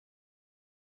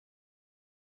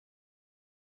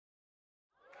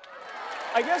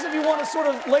I guess if you want to sort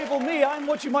of label me, I'm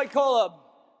what you might call a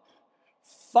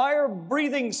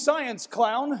fire-breathing science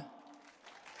clown.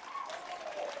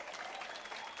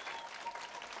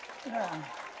 Yeah.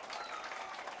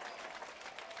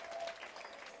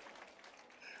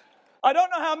 I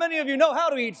don't know how many of you know how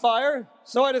to eat fire,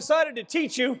 so I decided to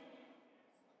teach you.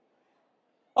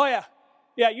 Oh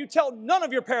yeah, you tell none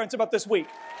of your parents about this week.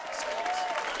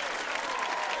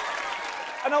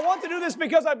 And I want to do this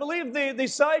because I believe the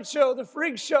sideshow, the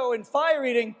freak show, and fire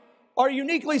eating are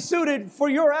uniquely suited for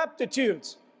your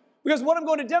aptitudes. Because what I'm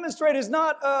going to demonstrate is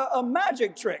not a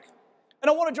magic trick. And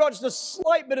I want to draw just a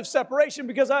slight bit of separation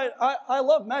because I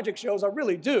love magic shows, I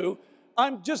really do.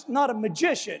 I'm just not a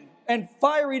magician. And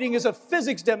fire eating is a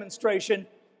physics demonstration,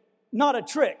 not a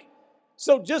trick.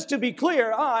 So just to be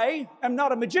clear, I am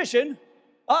not a magician.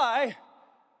 I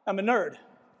am a nerd.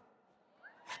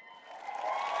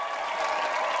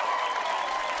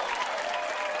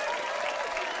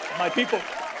 My people.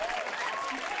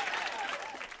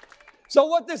 So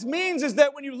what this means is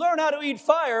that when you learn how to eat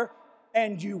fire,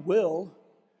 and you will,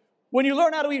 when you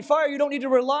learn how to eat fire, you don't need to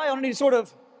rely on any sort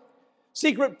of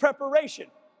secret preparation.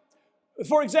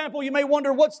 For example, you may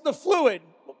wonder, what's the fluid?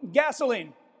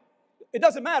 Gasoline. It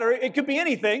doesn't matter. It could be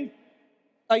anything.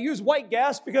 I use white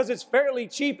gas because it's fairly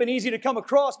cheap and easy to come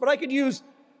across, but I could use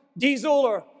diesel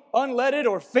or unleaded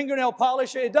or fingernail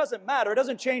polish. It doesn't matter. It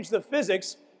doesn't change the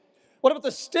physics. What about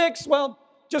the sticks? Well,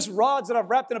 just rods that I've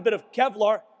wrapped in a bit of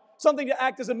Kevlar, something to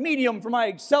act as a medium for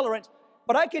my accelerant.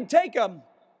 But I could take a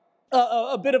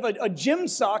bit of a gym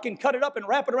sock and cut it up and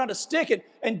wrap it around a stick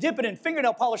and dip it in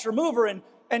fingernail polish remover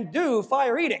and do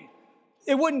fire eating.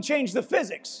 It wouldn't change the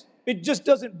physics. It just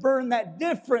doesn't burn that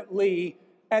differently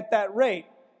at that rate.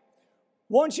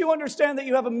 Once you understand that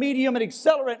you have a medium and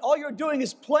accelerant, all you're doing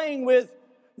is playing with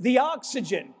the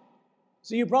oxygen.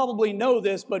 So you probably know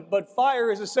this, but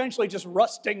fire is essentially just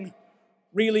rusting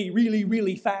really, really,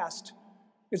 really fast.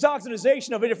 It's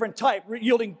oxidization of a different type,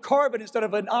 yielding carbon instead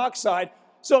of an oxide.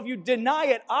 So if you deny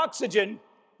it oxygen,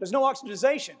 there's no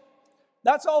oxidization.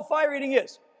 That's all fire eating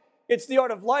is. It's the art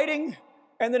of lighting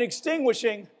and then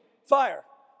extinguishing fire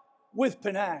with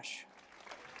panache.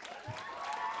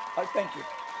 Thank you.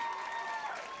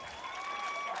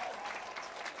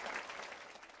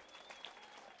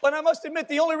 But I must admit,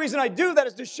 the only reason I do that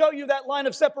is to show you that line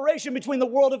of separation between the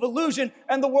world of illusion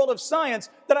and the world of science,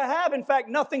 that I have, in fact,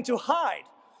 nothing to hide.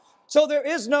 So there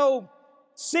is no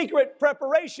secret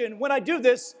preparation when I do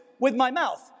this with my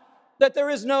mouth, that there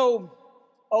is no,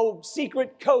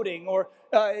 secret coding or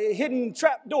hidden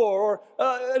trap door or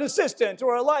an assistant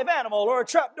or a live animal or a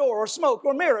trap door or smoke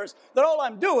or mirrors, that all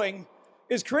I'm doing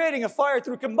is creating a fire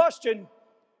through combustion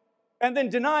and then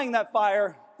denying that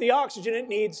fire the oxygen it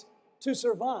needs to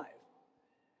survive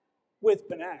with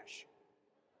panache.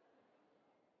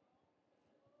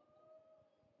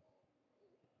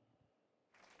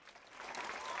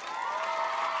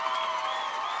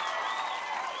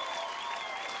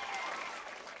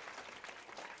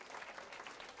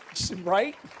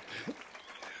 Right?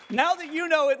 Now that you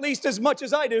know at least as much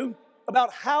as I do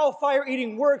about how fire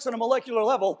eating works on a molecular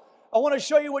level, I want to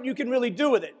show you what you can really do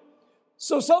with it.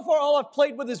 So far all I've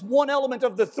played with is one element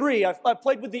of the three. I've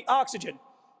played with the oxygen,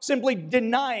 simply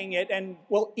denying it and,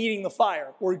 well, eating the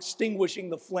fire or extinguishing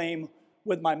the flame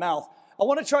with my mouth. I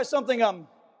want to try something a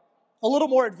little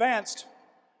more advanced.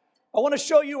 I want to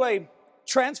show you a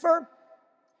transfer.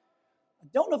 I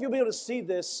don't know if you'll be able to see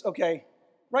this. Okay,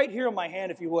 right here on my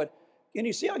hand, if you would. Can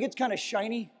you see how it gets kind of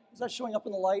shiny? Is that showing up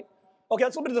in the light? Okay,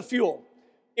 that's a little bit of the fuel.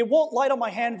 It won't light on my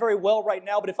hand very well right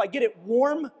now, but if I get it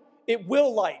warm, it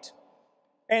will light.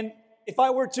 And if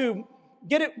I were to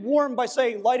get it warm by,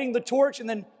 say, lighting the torch and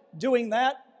then doing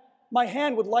that, my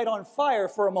hand would light on fire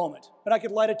for a moment, and I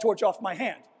could light a torch off my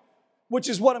hand, which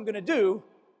is what I'm going to do,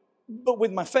 but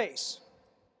with my face.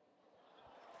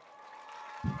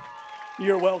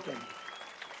 You're welcome.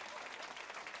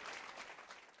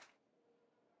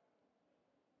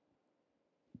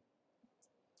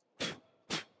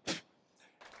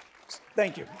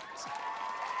 Thank you.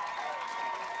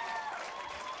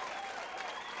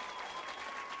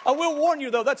 I will warn you,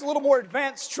 though, that's a little more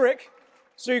advanced trick,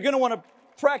 so you're going to want to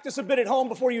practice a bit at home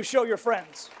before you show your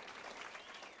friends.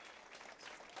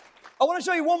 I want to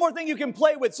show you one more thing you can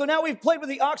play with. So now we've played with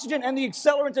the oxygen and the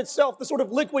accelerant itself, the sort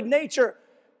of liquid nature,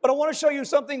 but I want to show you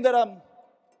something that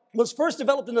was first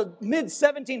developed in the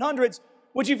mid-1700s,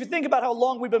 which if you think about how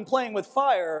long we've been playing with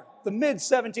fire, the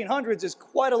mid-1700s is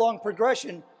quite a long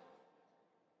progression.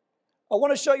 I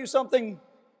want to show you something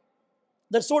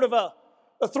that's sort of a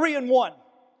 3-in-1.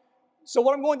 So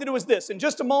what I'm going to do is this. In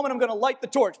just a moment, I'm going to light the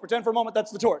torch. Pretend for a moment that's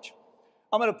the torch.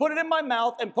 I'm going to put it in my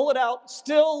mouth and pull it out,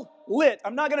 still lit.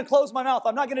 I'm not going to close my mouth.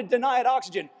 I'm not going to deny it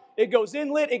oxygen. It goes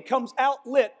in lit, it comes out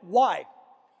lit. Why?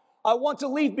 I want to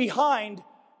leave behind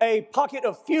a pocket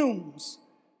of fumes.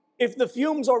 If the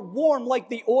fumes are warm like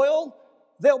the oil,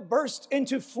 they'll burst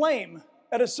into flame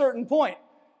at a certain point,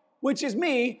 which is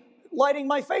me lighting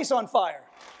my face on fire.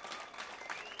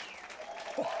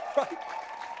 Right?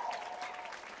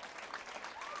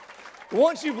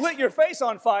 Once you've lit your face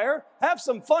on fire, have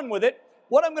some fun with it.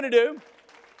 What I'm going to do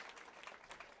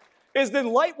is then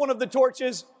light one of the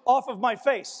torches off of my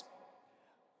face.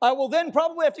 I will then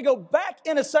probably have to go back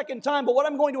in a second time, but what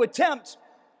I'm going to attempt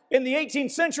in the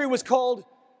 18th century was called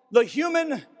the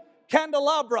human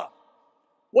candelabra.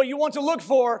 What you want to look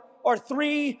for are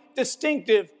 3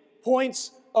 distinctive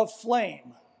points of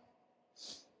flame.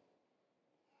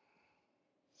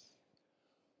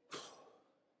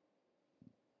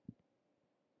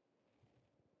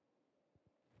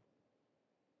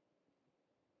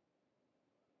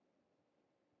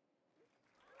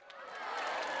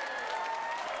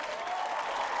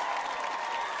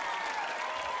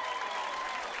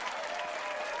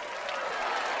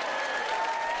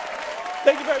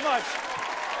 Thank you very much.